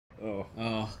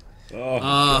Oh. Oh,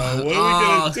 God, what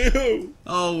are we gonna do?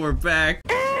 Oh, we're back.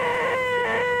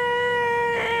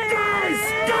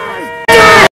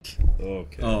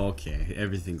 Okay. Oh, okay.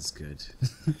 Everything's good.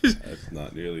 That's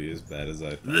not nearly as bad as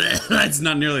I thought. That's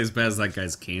not nearly as bad as that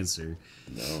guy's cancer.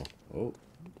 No. Oh.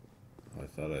 I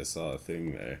thought I saw a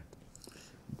thing there.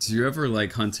 Do you ever,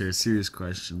 like, Hunter, a serious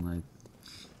question, like,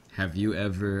 have you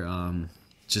ever,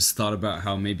 just thought about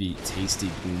how maybe tasty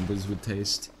Goombas would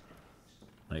taste?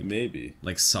 Like, maybe.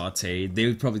 Like sauteed. They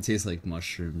would probably taste like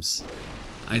mushrooms.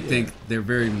 I think they're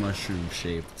very mushroom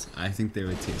shaped. I think they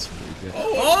would taste really good.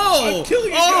 Oh! I'm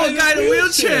killing a guy in a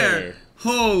wheelchair!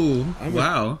 Oh! I'm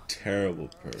wow. a terrible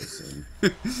person.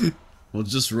 We'll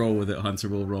just roll with it, Hunter.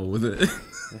 We'll roll with it.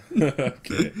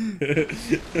 Okay.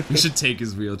 We should take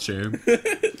his wheelchair.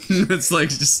 It's like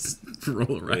just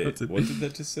roll around. Wait, what did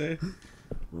that just say?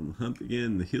 When the hunt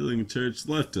began, the healing church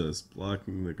left us,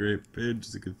 blocking the great bridge.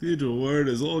 The cathedral ward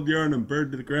as old yarn and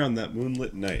burned to the ground that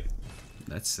moonlit night.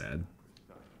 That's sad.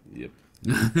 Yep.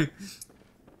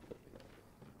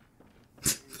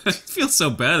 I feel so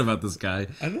bad about this guy.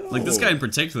 I know. Like, this guy in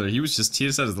particular, he just had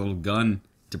his little gun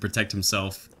to protect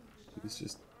himself. He's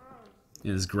just...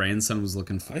 And his grandson was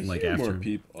looking for, like, after more him.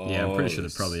 people. Oh, Yeah, I'm pretty sure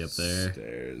they're probably up there.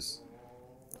 Stairs.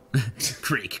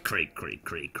 Creak, creak, creak,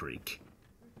 creak, creak.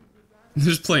 They're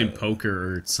just playing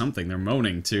poker or something. They're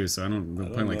moaning too, so they're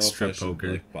playing like strip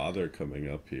poker. Like, bother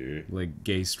coming up here. Like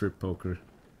gay strip poker.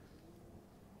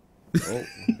 Oh,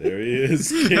 there he is.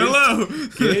 Gay, Hello!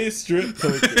 Gay strip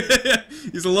poker.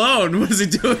 He's alone. What is he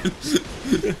doing?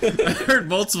 I heard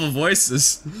multiple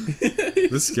voices.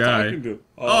 This guy.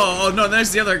 Oh no,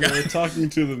 there's the other guy. They're talking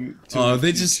to them.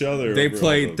 Each other.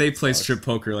 They play strip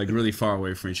poker like really far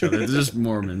away from each other. They're just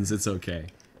Mormons. It's okay.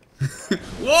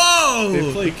 Whoa!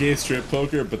 They play gay strip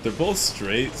poker, but they're both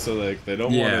straight, so like they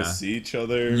don't want to see each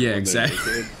other. Yeah,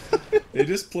 exactly. They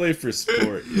just play for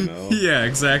sport, you know. Yeah,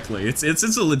 exactly. It's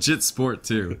a legit sport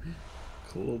too.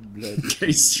 Cold-blooded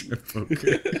Gay strip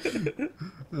poker.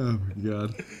 Oh my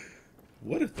god.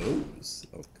 What are those?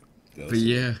 Oh, but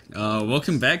yeah,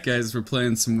 welcome back, guys. We're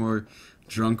playing some more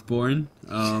Drunkborne.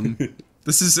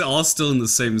 This is all still in the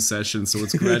same session, so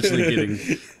it's gradually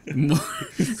getting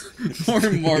more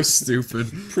and more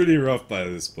stupid. Pretty rough by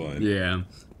this point. Yeah.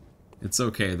 It's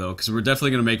okay, though, because we're definitely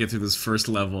going to make it through this first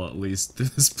level, at least, through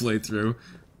this playthrough.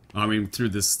 I mean, through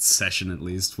this session, at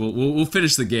least. We'll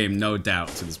finish the game, no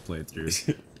doubt, through this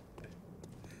playthrough.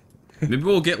 Maybe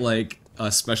we'll get, like,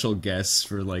 a special guest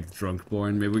for, like,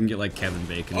 Drunkborne. Maybe we can get, like, Kevin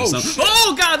Bacon or something. Shit.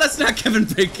 Oh, God, that's not Kevin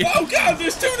Bacon! Oh, God,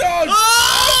 there's 2 dogs!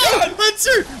 Oh, God,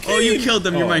 Hunter! Oh, you killed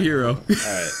them, you're my hero.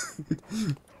 Alright.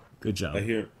 Good job. I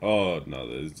hear... Oh, no,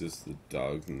 there's just the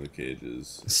dogs in the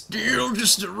cages. Still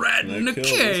just a rat in a kill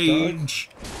cage!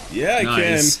 Yeah, I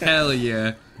Nice. can! Hell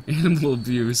yeah. Animal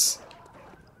abuse.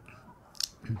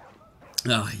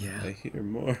 Oh, yeah. I hear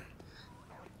more.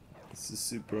 This is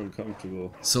super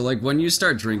uncomfortable. So, like, when you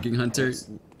start drinking, Hunter,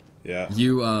 Yeah.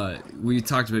 you, we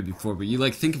talked about it before, but you,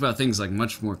 like, think about things, like,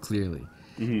 much more clearly.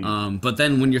 But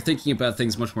then when you're thinking about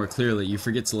things much more clearly, you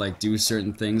forget to, like, do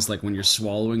certain things. Like, when you're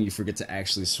swallowing, you forget to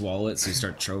actually swallow it, so you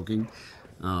start choking.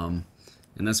 And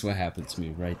that's what happened to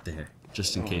me right there,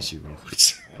 just in case you were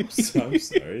watching. I'm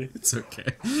sorry. It's okay.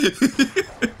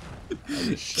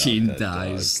 Shot Keen that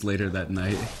dies later that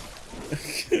night.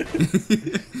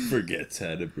 Forgets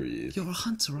how to breathe. You're a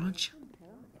hunter, aren't you?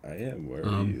 I am. Where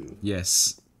are you?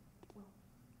 Yes.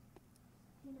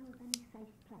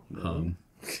 No.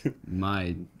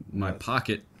 My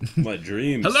pocket. My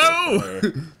dreams. Hello!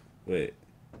 Wait.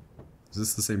 Is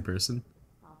this the same person?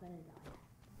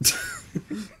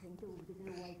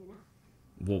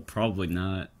 Well, probably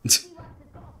not.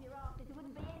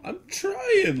 I'm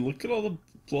trying. Look at all the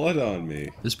blood on me.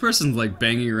 This person's like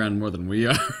banging around more than we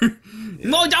are.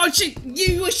 No, don't you?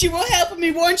 You wish you were helping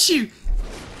me, weren't you?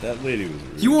 That lady was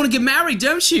rude. You want to get married,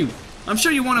 don't you? I'm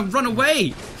sure you want to run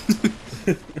away.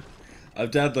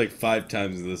 I've died like 5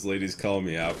 times and this lady's calling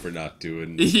me out for not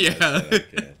doing Yeah.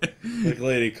 Like,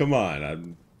 lady, come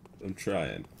on. I'm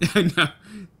trying. I know.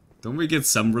 Don't we get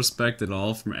some respect at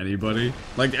all from anybody?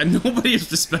 Like, nobody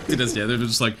has respected us yet. They're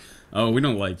just like, oh, we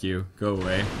don't like you. Go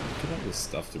away. Look at all this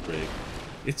stuff to break.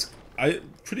 I'm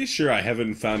pretty sure I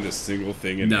haven't found a single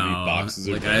thing in any boxes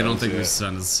or like, I don't think yet. we've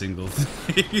found a single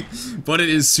thing. But it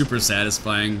is super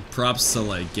satisfying. Props to,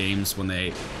 like, games when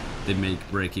they make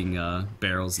breaking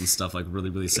barrels and stuff, like,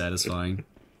 really, really satisfying.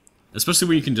 Especially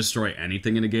when you can destroy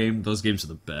anything in a game. Those games are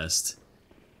the best.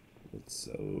 What's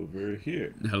over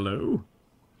here? Hello?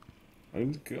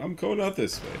 I'm going out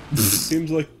this way. It seems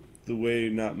like the way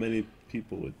not many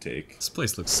people would take. This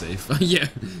place looks safe. Yeah.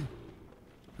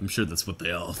 I'm sure that's what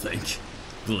they all think.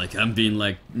 Like, I'm being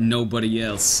like nobody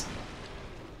else.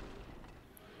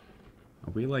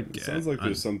 Are we like... It sounds like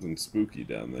there's something spooky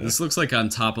down there. This looks like on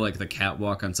top of like the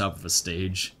catwalk on top of a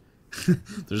stage.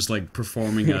 There's like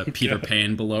performing a Peter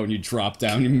Pan below and you drop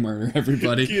down and murder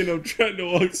everybody. Ian, I'm trying to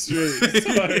walk straight. It's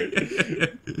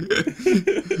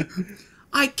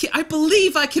hard. I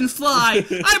believe I can fly!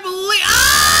 I believe...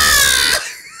 Ah!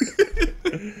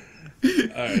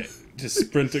 Alright, just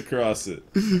sprint across it.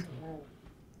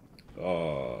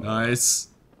 Oh. Nice.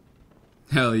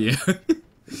 Hell yeah.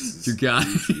 You got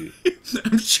it.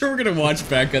 I'm sure we're gonna watch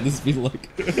back on this and be like,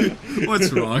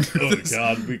 what's wrong? Oh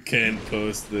god, we can't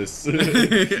post this.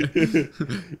 The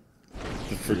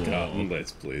forgotten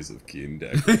Let's Plays of Keen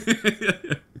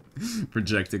Decker.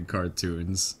 Projected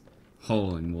cartoons.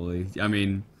 Holy moly. I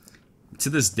mean, to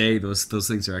this day, those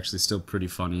things are actually still pretty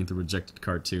funny, the rejected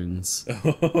cartoons.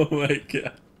 Oh my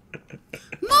god.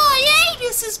 My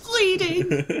anus is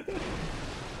bleeding!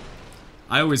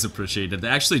 I always appreciated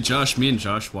that. Actually, me and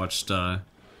Josh watched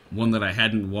one that I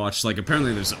hadn't watched. Like,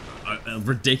 apparently there's a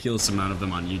ridiculous amount of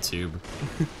them on YouTube.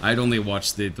 I'd only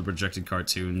watched the projected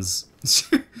cartoons.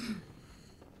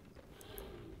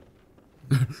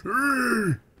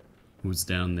 Who's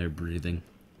down there breathing?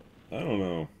 I don't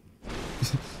know.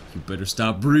 You better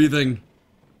stop breathing.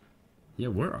 Yeah,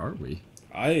 where are we?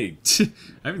 I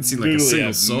haven't seen like a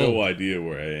single soul. I have no idea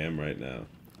where I am right now.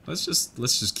 Let's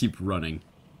just keep running.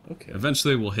 Okay.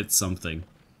 Eventually we'll hit something.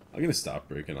 I'm gonna stop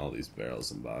breaking all these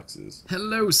barrels and boxes.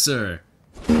 Hello, sir.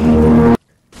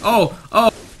 Oh! Look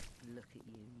at you,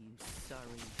 you sorry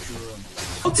drunk.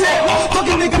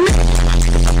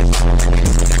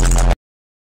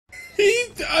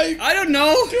 I don't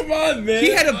know! Come on, man! He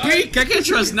had a beak! I can't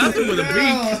trust nothing with a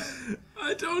beak!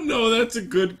 I don't know, that's a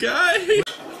good guy!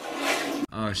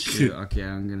 Oh shoot, okay,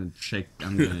 I'm gonna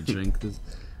drink this.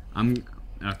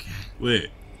 Okay. Wait.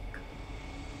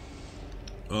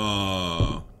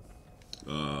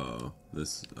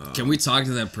 This, Can we talk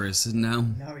to that person now?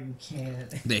 No, you can't.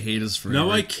 They hate us forever.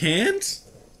 No, I can't?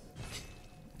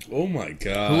 Oh my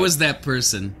god. Who was that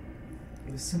person?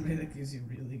 It was somebody that gives you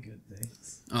really good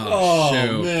things. Oh,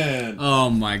 shoot. Man. Oh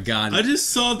my god. I just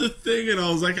saw the thing and I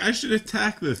was like, I should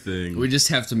attack the thing. We just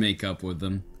have to make up with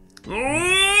them.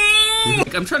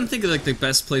 I'm trying to think of like the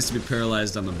best place to be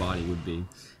paralyzed on the body would be.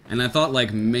 And I thought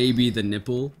like maybe the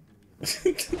nipple.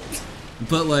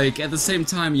 But like at the same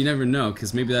time you never know,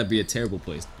 because maybe that'd be a terrible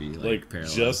place to be like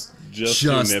paralyzed. just Just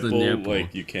your the nipple, nipple.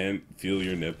 like you can't feel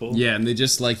your nipple? Yeah, and they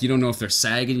just like, you don't know if they're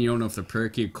sagging, you don't know if they're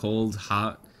perky, cold,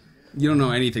 hot. You don't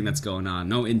know anything that's going on.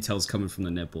 No intel's coming from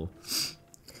the nipple.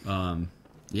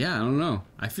 Yeah, I don't know.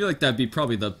 I feel like that'd be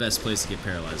probably the best place to get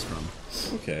paralyzed from.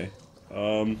 Okay.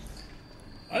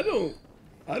 I don't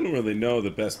really know the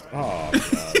best. Oh god,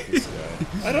 this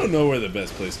guy. I don't know where the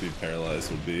best place to be paralyzed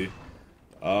would be.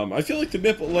 I feel like the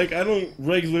nipple. Like I don't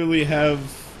regularly have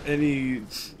any.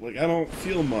 Like I don't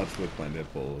feel much with my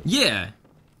nipple. Yeah.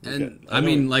 And Okay, I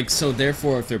mean, like, so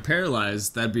therefore, if they're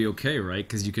paralyzed, that'd be okay, right?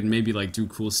 Because you can maybe like do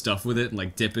cool stuff with it, and,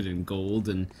 like dip it in gold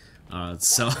and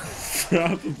sell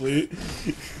Probably.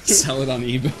 sell it on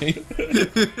eBay.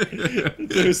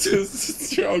 There's a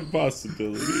strong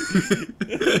possibility.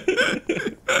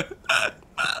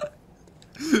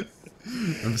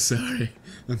 I'm sorry.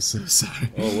 I'm so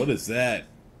sorry. Oh, what is that?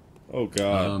 Oh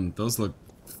god. Those look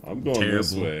I'm going terrible.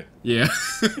 this way. Yeah.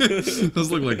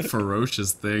 Those look like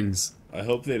ferocious things. I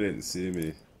hope they didn't see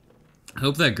me. I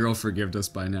hope that girl forgived us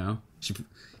by now.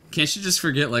 Can't she just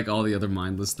forget like all the other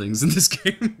mindless things in this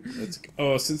game?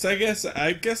 Oh, since I guess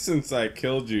since I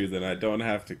killed you, then I don't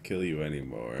have to kill you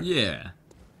anymore. Yeah.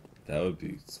 That would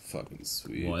be fucking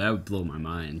sweet. Well, that would blow my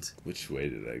mind. Which way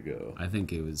did I go? I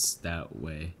think it was that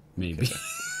way. Maybe.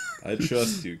 I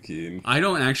trust you, Keen. I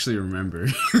don't actually remember.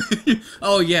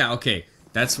 Oh yeah, okay.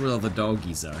 That's where all the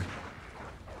doggies are.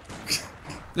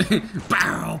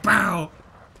 Bow, bow.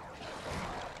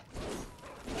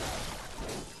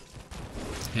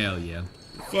 Hell yeah.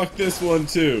 Fuck this one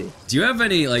too. Do you have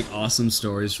any like awesome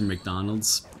stories from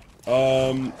McDonald's?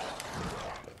 I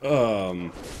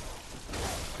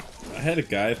had a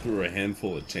guy throw a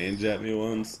handful of change at me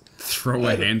once. Throw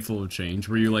a handful of change.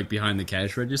 Were you like behind the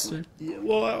cash register? Yeah,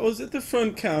 well, I was at the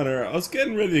front counter. I was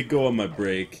getting ready to go on my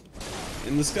break.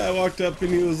 And this guy walked up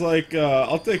and he was like,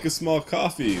 I'll take a small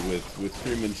coffee with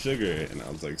cream and sugar. And I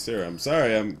was like, sir, I'm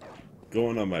sorry, I'm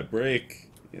going on my break.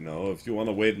 You know, if you want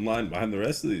to wait in line behind the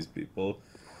rest of these people,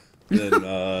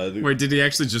 then, Wait, did he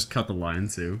actually just cut the line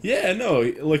too? Yeah, no,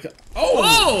 like,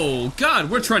 Oh, God,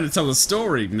 we're trying to tell the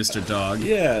story, Mr. Dog.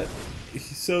 Yeah,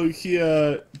 so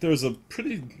there was a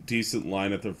pretty decent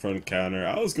line at the front counter.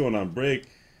 I was going on break,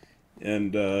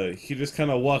 And he just kind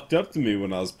of walked up to me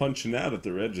when I was punching out at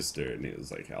the register, and he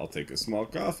was like, "I'll take a small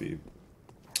coffee."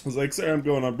 I was like, "Sir, I'm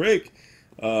going on break,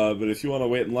 but if you want to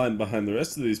wait in line behind the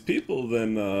rest of these people,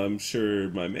 then I'm sure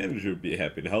my manager would be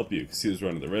happy to help you," because he was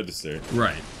running the register.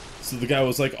 Right. So the guy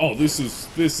was like, "Oh, this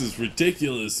is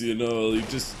ridiculous, you know, you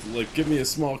just, like, give me a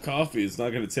small coffee, it's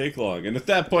not gonna take long." And at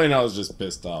that point, I was just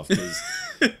pissed off, because,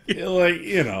 like,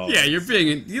 you know. Yeah,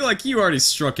 you already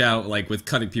struck out, like, with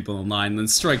cutting people in line, then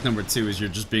strike number 2 is you're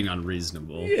just being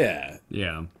unreasonable. Yeah.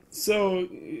 Yeah. So,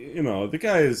 you know, the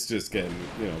guy is just getting,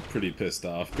 you know, pretty pissed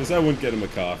off, because I wouldn't get him a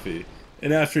coffee.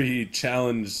 And after he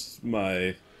challenged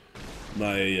my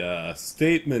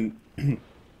statement,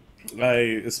 I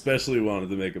especially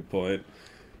wanted to make a point.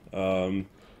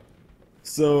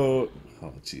 So,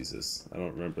 oh Jesus, I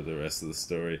don't remember the rest of the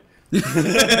story. So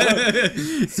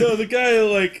the guy,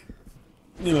 like,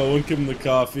 you know, wouldn't give him the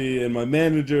coffee, and my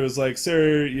manager was like,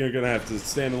 "Sir, you're gonna have to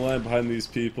stand in line behind these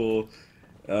people."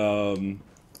 And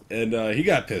he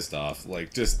got pissed off,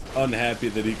 like, just unhappy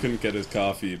that he couldn't get his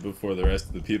coffee before the rest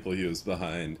of the people he was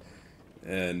behind.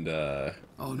 And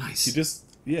Oh, nice. he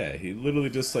literally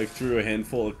just, like, threw a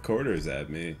handful of quarters at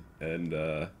me, and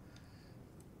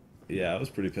yeah, I was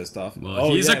pretty pissed off.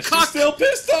 Well, he's a cuck! She's still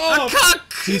pissed off! A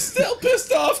cuck! She's still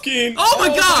pissed off, Keen! Oh my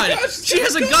god! gosh, She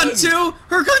has a gun too!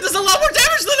 Her gun does a lot more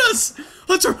damage than us!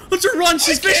 Let's her run,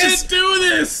 she's vicious! Can't do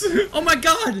this! Oh my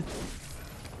god!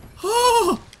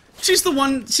 Oh! She's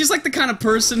like the kind of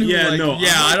person who, Yeah, like, no,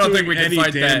 yeah, I'm I not don't think we doing can any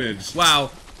fight damage. that.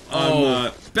 Wow. I'm Oh,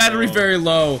 not- battery oh. very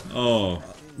low. Oh.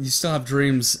 You still have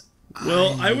dreams.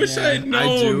 Well, I wish I had I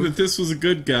known do. that this was a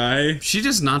good guy. She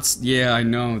just not. Yeah, I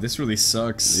know. This really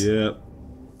sucks. Yeah.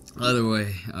 Other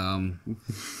way,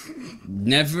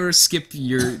 never skip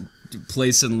your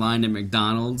place in line at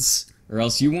McDonald's, or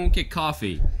else you won't get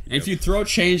coffee. And if you throw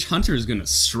change, Hunter is gonna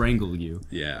strangle you.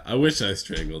 Yeah, I wish I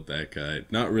strangled that guy.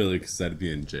 Not really, because I'd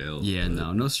be in jail. Yeah,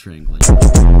 but- no strangling.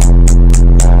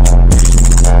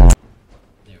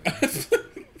 There we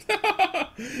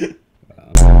go.